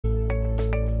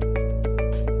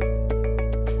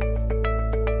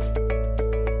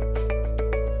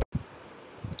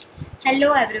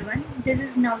Hello everyone, this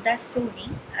is Navdha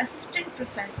Soni, Assistant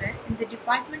Professor in the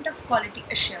Department of Quality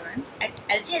Assurance at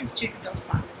LG Institute of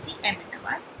Pharmacy,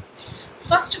 Ahmedabad.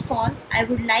 First of all, I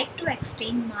would like to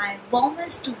extend my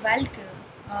warmest welcome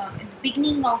in the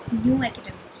beginning of new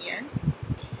academic year.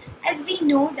 As we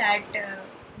know that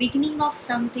beginning of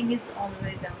something is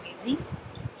always amazing.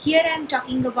 Here I am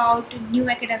talking about new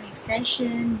academic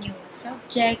session, new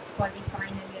subjects for the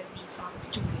final year B.Pharm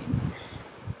students.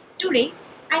 Today,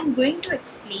 I am going to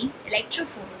explain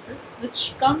electrophoresis,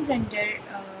 which comes under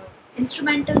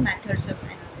instrumental methods of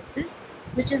analysis,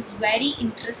 which is very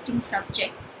interesting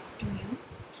subject to you,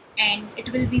 and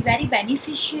it will be very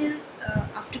beneficial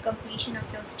after completion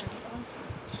of your study also.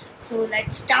 So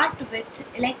let's start with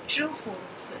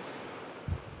electrophoresis.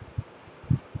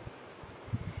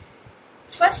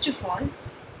 First of all,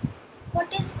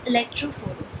 what is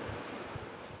electrophoresis?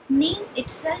 Name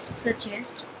itself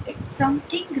suggests it's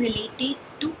something related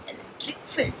to electric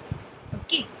field.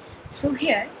 Okay, so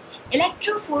here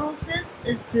electrophoresis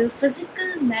is the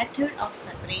physical method of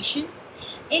separation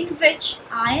in which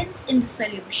ions in the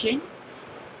solution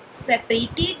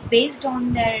separated based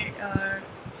on their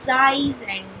size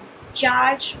and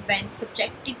charge when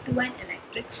subjected to an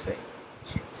electric field.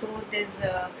 So there's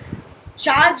a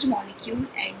charged molecule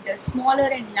and the smaller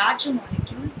and larger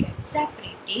molecule get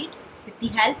separated with the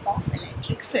help of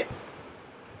electric field.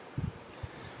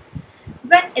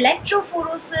 When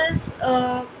electrophoresis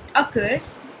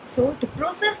occurs, so the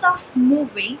process of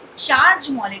moving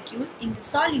charged molecule in the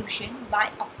solution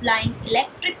by applying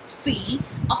electric field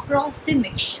across the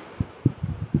mixture.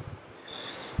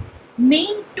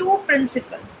 Main two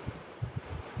principles: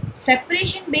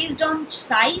 separation based on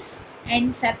size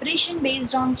and separation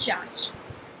based on charge.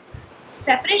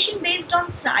 Separation based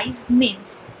on size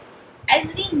means,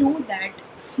 as we know that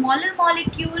smaller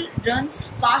molecule runs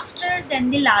faster than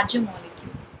the larger molecule,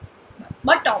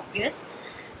 but obvious,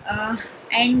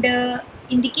 and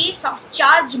in the case of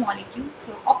charged molecule,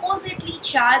 so oppositely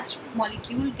charged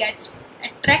molecule gets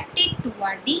attracted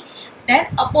toward their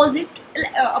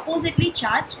oppositely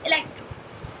charged electron.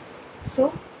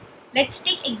 So let's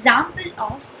take example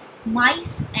of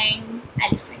mice and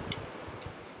elephant.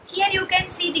 Here you can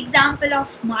see the example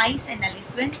of mice and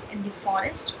elephant in the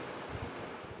forest.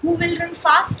 Who will run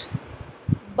fast?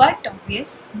 But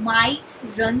obvious, mice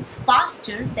runs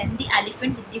faster than the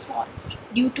elephant in the forest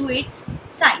due to its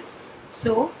size.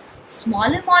 So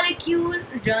smaller molecule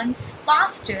runs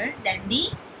faster than the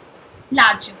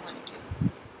larger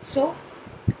molecule. So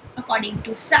according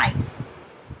to size,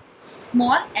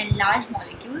 small and large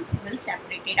molecules will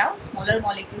separate it out. Smaller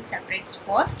molecule separates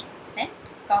first,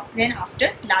 then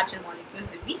after larger molecule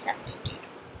will be separated.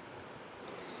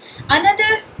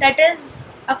 Another, that is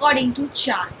according to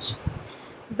charge.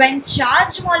 When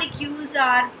charged molecules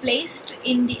are placed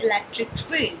in the electric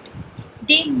field,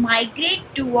 they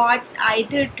migrate towards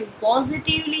either to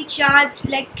positively charged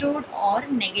electrode or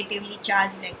negatively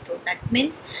charged electrode. That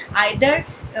means either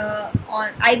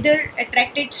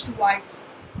attracted towards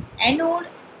anode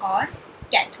or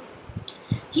cathode.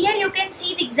 Here you can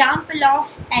see the example of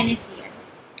NaCl.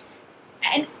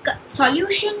 And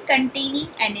solution containing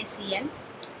NaCl.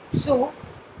 So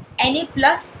Na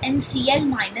plus and Cl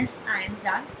minus ions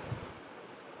are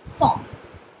formed.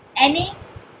 Na,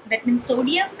 that means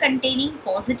sodium, containing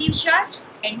positive charge,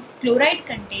 and chloride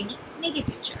containing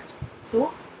negative charge.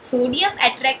 So sodium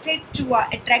attracted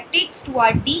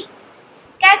toward the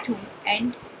cathode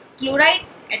and chloride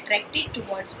attracted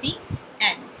towards the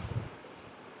anode.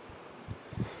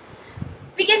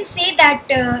 We can say that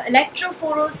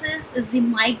electrophoresis is the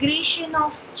migration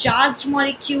of charged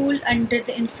molecule under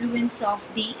the influence of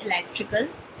the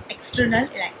external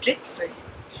electric field.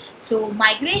 So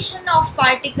migration of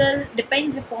particle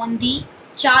depends upon the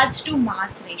charge to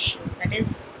mass ratio, that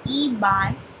is E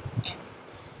by M.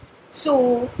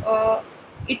 So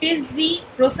it is the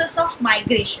process of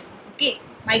migration, okay,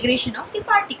 migration of the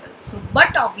particle. So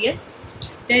but obvious,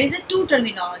 there is a two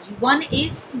terminology. One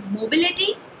is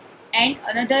mobility and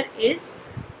another is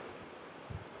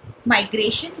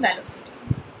migration velocity.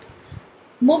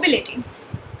 Mobility,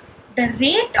 the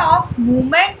rate of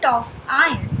movement of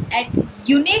ion at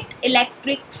unit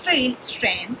electric field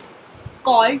strength,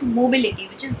 called mobility,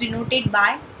 which is denoted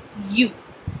by U,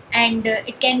 and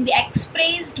it can be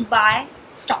expressed by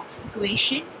Stokes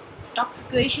equation. Stokes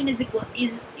equation is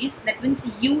that means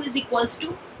U is equals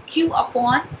to Q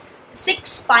upon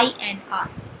 6 pi n r,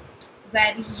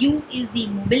 where U is the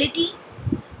mobility,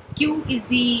 Q is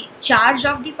the charge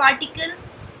of the particle,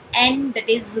 and that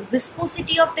is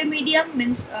viscosity of the medium,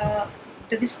 means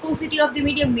the viscosity of the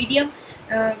medium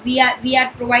we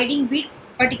are providing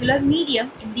particular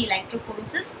medium in the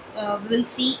electrophoresis. We will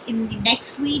see in the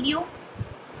next video.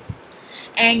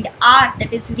 And R,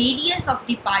 that is radius of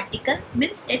the particle,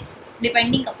 means it's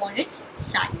depending upon its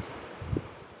size.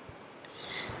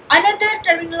 Another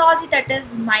terminology, that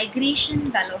is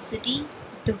migration velocity,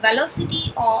 the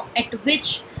velocity at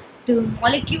which the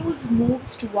molecules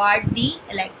moves toward the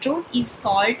electrode is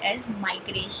called as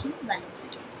migration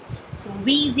velocity. So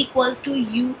V is equals to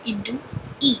U into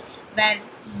E, where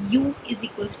U is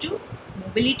equals to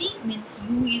mobility, means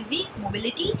U is the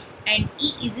mobility and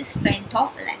E is the strength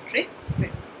of electric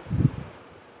field.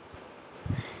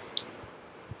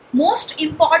 Most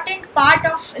important part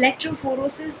of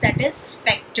electrophoresis, that is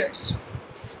factors.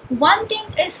 One thing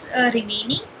is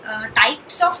remaining,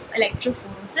 types of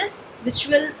electrophoresis, which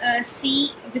we'll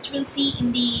see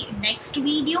in the next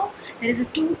video. There is a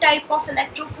two type of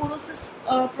electrophoresis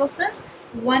process.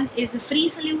 One is a free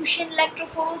solution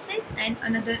electrophoresis and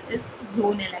another is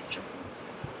zone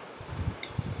electrophoresis.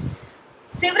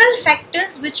 Several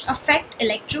factors which affect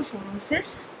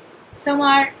electrophoresis. Some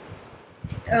are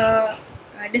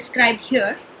described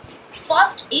here.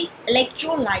 First is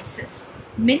electrolysis,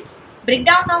 means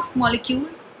breakdown of molecule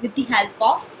with the help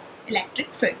of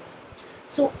electric field.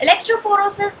 So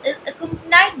electrophoresis is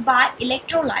accompanied by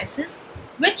electrolysis,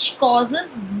 which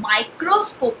causes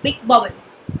microscopic bubble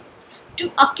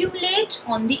to accumulate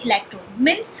on the electrode,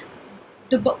 means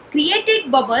the created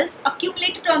bubbles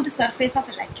accumulated on the surface of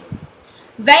electrode.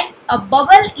 When a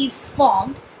bubble is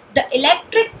formed, the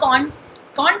electric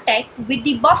contact with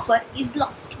the buffer is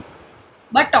lost.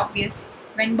 But obvious,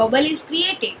 when bubble is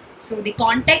created, so the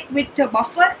contact with the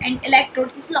buffer and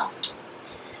electrode is lost.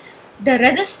 The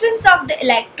resistance of the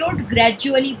electrode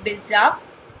gradually builds up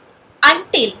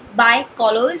until by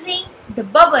coalescing the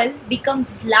bubble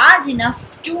becomes large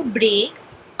enough to break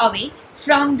away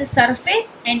from the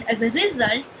surface, and as a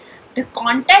result the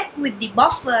contact with the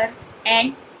buffer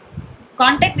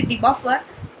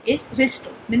is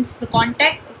restored, means the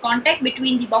contact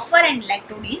between the buffer and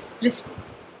electrode is restored.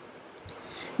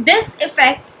 This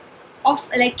effect of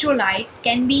electrolyte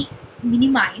can be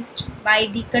minimized by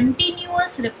the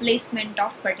continuous replacement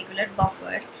of particular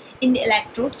buffer in the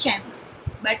electrode chamber,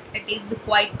 but it is a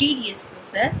quite tedious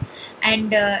process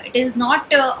and it is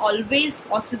not always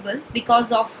possible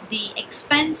because of the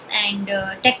expense and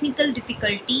technical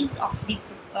difficulties of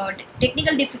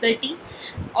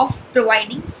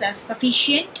providing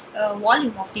sufficient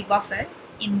volume of the buffer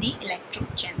in the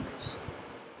electrode chambers.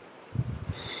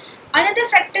 Another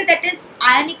factor, that is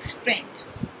ionic strength.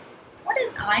 What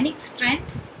is ionic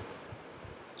strength?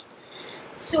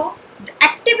 So the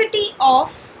activity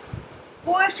of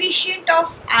coefficient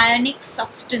of ionic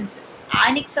substances.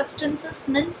 Ionic substances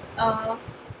means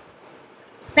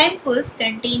samples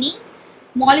containing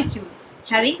molecule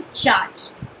having charge,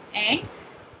 and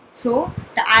so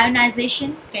the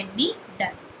ionization can be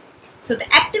done. So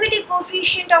the activity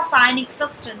coefficient of ionic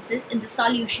substances in the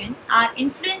solution are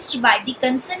influenced by the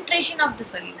concentration of the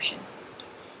solution,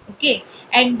 okay,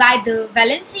 and by the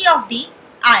valency of the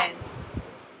ions.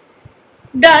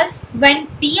 Thus, when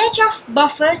pH of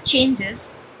buffer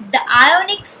changes, the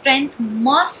ionic strength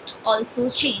must also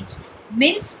change.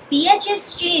 Means pH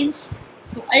is changed,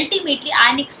 so ultimately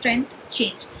ionic strength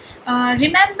change.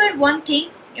 Remember one thing,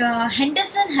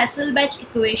 Henderson-Hasselbalch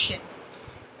equation.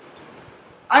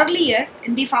 Earlier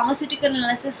in the pharmaceutical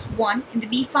analysis 1, in the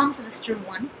B.Pharm semester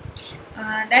 1,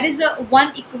 there is a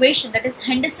one equation, that is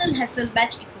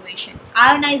Henderson-Hasselbalch equation,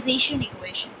 ionization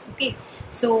equation. Okay,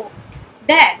 so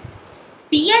there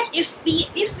pH,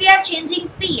 if we are changing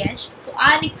pH, so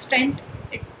ionic strength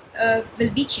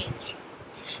will be changed.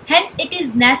 Hence, it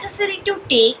is necessary to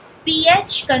take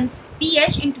pH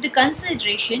into the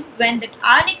consideration when the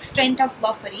ionic strength of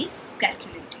buffer is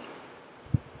calculated.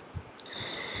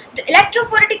 The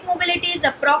electrophoretic mobility is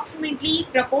approximately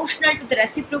proportional to the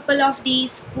reciprocal of the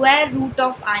square root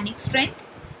of ionic strength.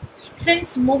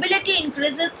 Since mobility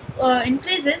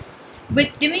increases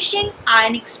with diminishing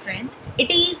ionic strength, it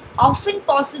is often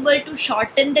possible to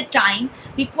shorten the time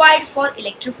required for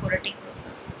electrophoretic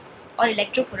process or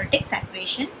electrophoretic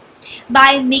separation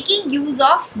by making use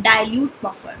of dilute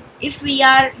buffer. If we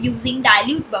are using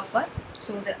dilute buffer,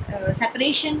 so the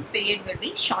separation period will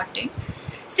be shortened.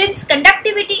 Since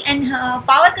conductivity and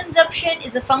power consumption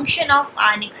is a function of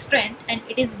ionic strength, and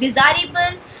it is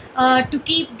desirable to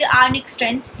keep the ionic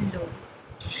strength low.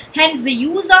 Hence, the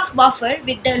use of buffer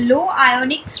with the low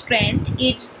ionic strength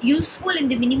is useful in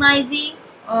the minimizing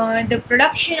the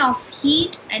production of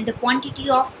heat and the quantity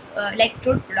of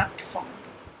electrode product formed.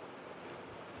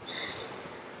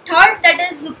 Third, that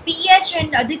is pH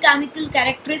and other chemical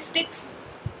characteristics.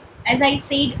 as I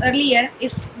said earlier,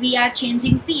 if we are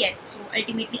changing pH, so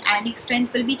ultimately ionic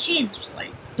strength will be changed.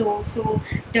 So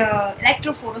the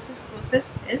electrophoresis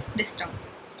process is disturbed.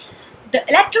 The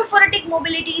electrophoretic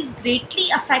mobility is greatly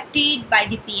affected by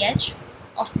the pH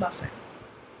of buffer,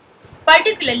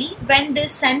 particularly when the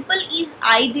sample is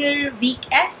either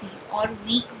weak acid or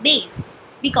weak base,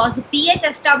 because the pH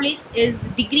established is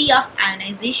degree of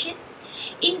ionization.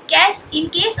 In case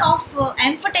of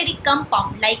amphoteric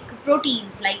compound like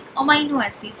proteins, like amino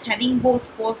acids having both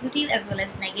positive as well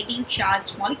as negative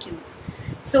charged molecules.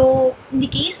 So in the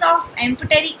case of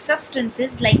amphoteric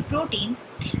substances like proteins,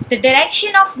 the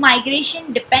direction of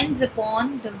migration depends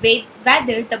upon the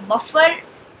whether the buffer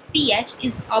pH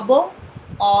is above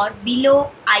or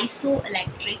below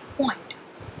isoelectric point.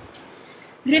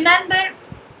 Remember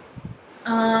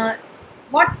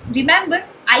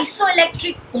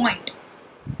isoelectric point.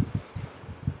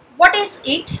 What is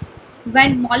it?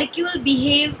 When molecule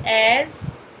behave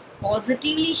as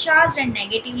positively charged and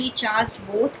negatively charged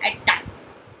both at time.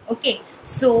 Okay,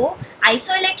 so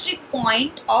isoelectric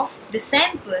point of the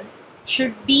sample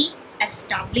should be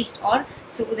established, or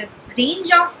so the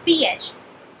range of pH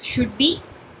should be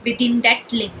within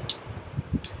that limit.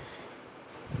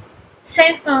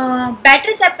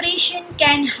 Better separation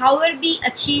can however be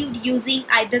achieved using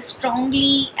either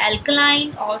strongly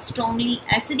alkaline or strongly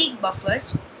acidic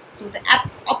buffers. So the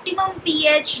optimum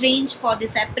pH range for the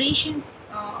separation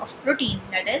of protein,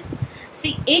 that is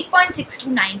 8.6 to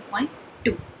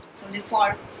 9.2. So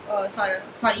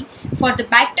for the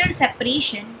better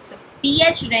separation, so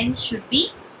pH range should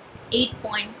be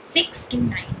 8.6 to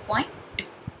 9.2.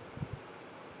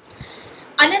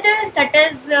 Another, that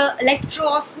is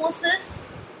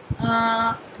electroosmosis.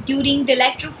 During the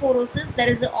electrophoresis, there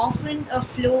is often a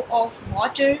flow of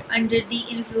water under the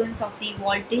influence of the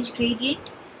voltage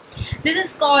gradient. This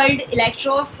is called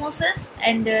electroosmosis,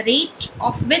 and the rate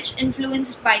of which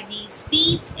influenced by the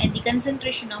speeds and the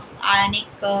concentration of ionic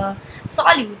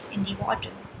solutes in the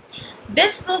water.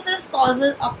 This process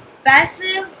causes a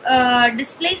passive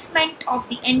displacement of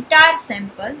the entire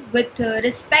sample with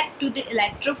respect to the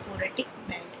electrophoretic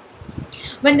bed.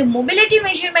 When the mobility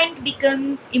measurement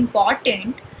becomes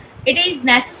important, it is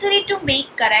necessary to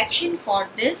make correction for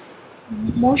this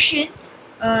motion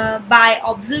by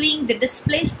observing the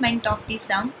displacement of the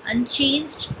some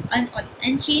unchanged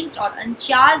or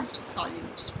uncharged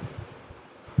solutes.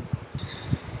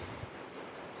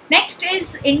 Next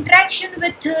is interaction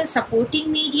with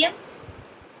supporting medium.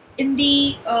 In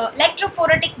the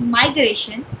electrophoretic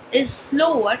migration is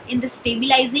slower in the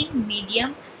stabilizing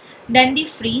medium than the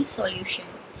free solution.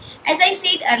 As I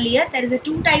said earlier, there is a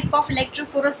two type of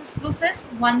electrophoresis process.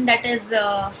 One that is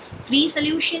free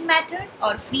solution method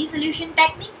or free solution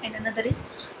technique, and another is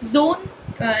zone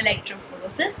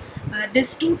electrophoresis.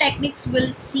 These two techniques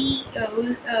we'll see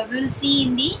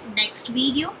in the next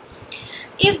video.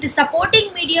 If the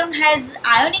supporting medium has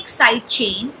ionic side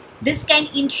chain, this can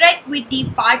interact with the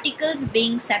particles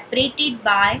being separated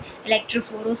by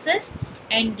electrophoresis,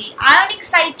 and the ionic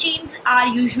side chains are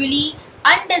usually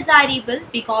undesirable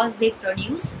because they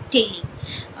produce tailing.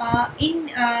 In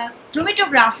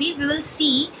chromatography, we will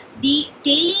see the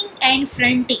tailing and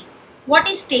fronting. What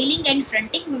is tailing and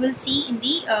fronting? We will see in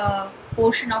the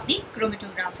portion of the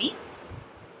chromatography.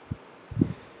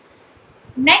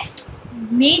 Next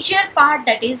major part,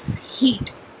 that is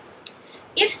heat.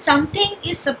 If something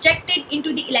is subjected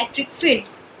into the electric field,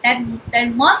 then there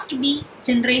must be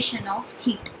generation of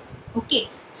heat. Okay,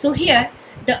 so here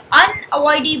the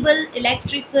unavoidable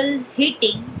electrical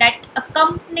heating that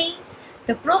accompany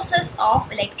the process of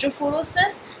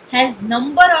electrophoresis has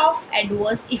number of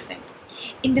adverse effects.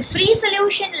 In the free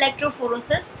solution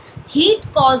electrophoresis, heat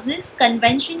causes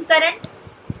convection current.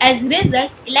 As a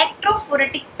result,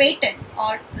 electrophoretic patterns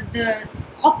or the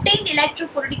obtained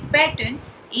electrophoretic pattern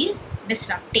is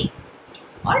disrupted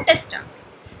or disturbed.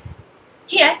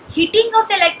 Here, heating of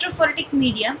the electrophoretic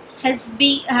medium has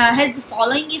the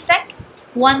following effect.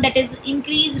 One, that is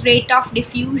increased rate of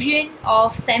diffusion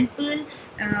of sample.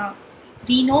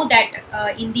 We know that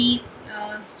in the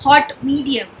hot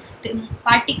medium, the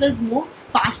particles moves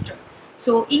faster.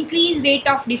 So increased rate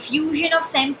of diffusion of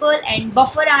sample and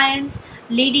buffer ions,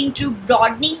 leading to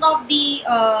broadening of the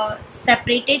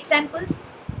separated samples.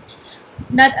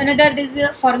 Another is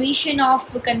the formation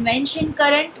of convection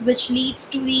current, which leads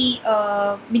to the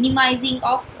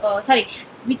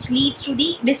which leads to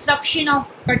the disruption of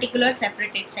particular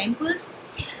separated samples.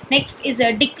 Next is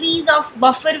a decrease of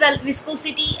buffer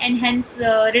viscosity and hence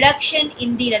reduction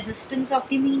in the resistance of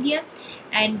the medium,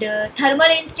 and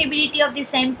thermal instability of the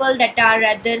sample that are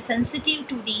rather sensitive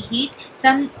to the heat.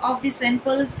 Some of the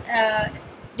samples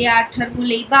they are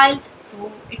thermolabile,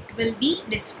 so it will be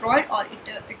destroyed or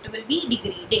it will be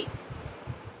degraded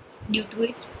due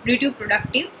to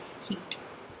productive heat.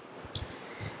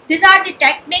 These are the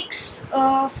techniques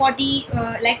for the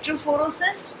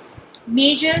electrophoresis.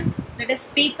 Major, that is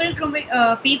paper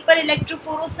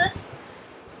electrophoresis.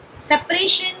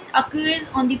 Separation occurs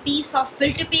on the piece of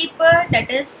filter paper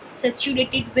that is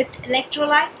saturated with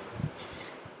electrolyte.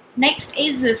 Next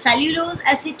is cellulose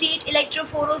acetate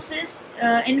electrophoresis,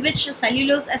 in which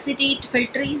cellulose acetate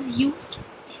filter is used.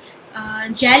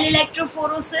 Gel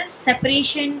electrophoresis,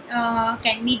 separation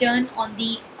can be done on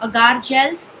the agar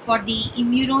gels for the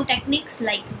immunotechniques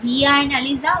like VIA and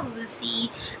ELISA. We will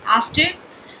see after.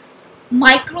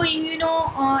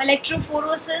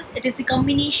 Microimmunoelectrophoresis, it is the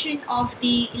combination of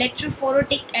the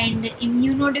electrophoretic and the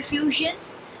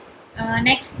immunodiffusions.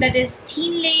 Next, that is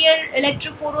thin layer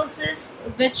electrophoresis,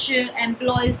 which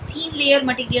employs thin layer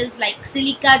materials like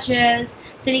silica gel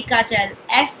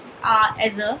F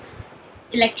as a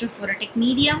electrophoretic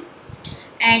medium.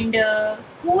 And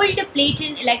cooled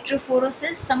platen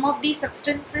electrophoresis, some of the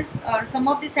substances or some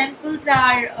of the samples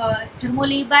are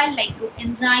thermolabile, like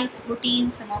enzymes,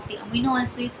 proteins, some of the amino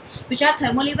acids which are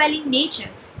thermolabile in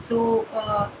nature. So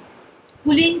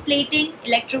cooling platen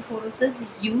electrophoresis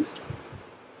used.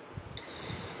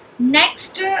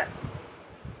 Next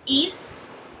is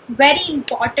very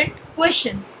important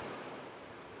questions.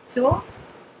 So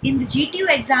in the GTU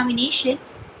examination,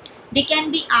 they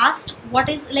can be asked what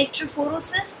is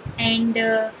electrophoresis and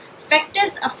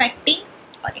factors affecting,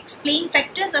 or explain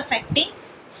factors affecting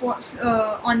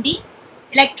on the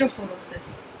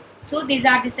electrophoresis. So these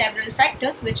are the several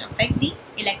factors which affect the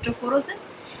electrophoresis.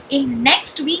 In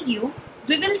next video,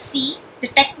 we will see the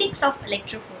techniques of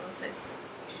electrophoresis.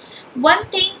 One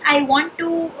thing I want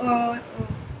to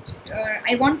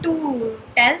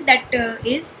tell that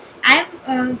is I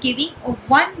am giving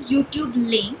one YouTube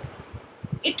link.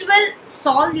 It will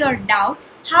solve your doubt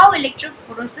how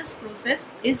electrophoresis process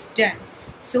is done.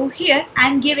 So here I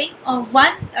am giving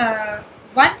one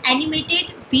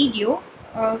animated video,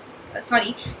 the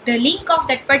link of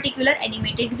that particular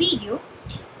animated video.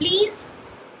 Please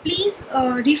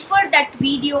refer that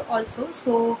video also,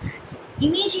 so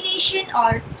imagination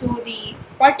or so the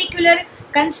particular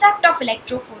concept of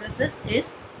electrophoresis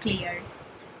is clear.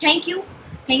 Thank you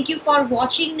for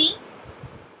watching me.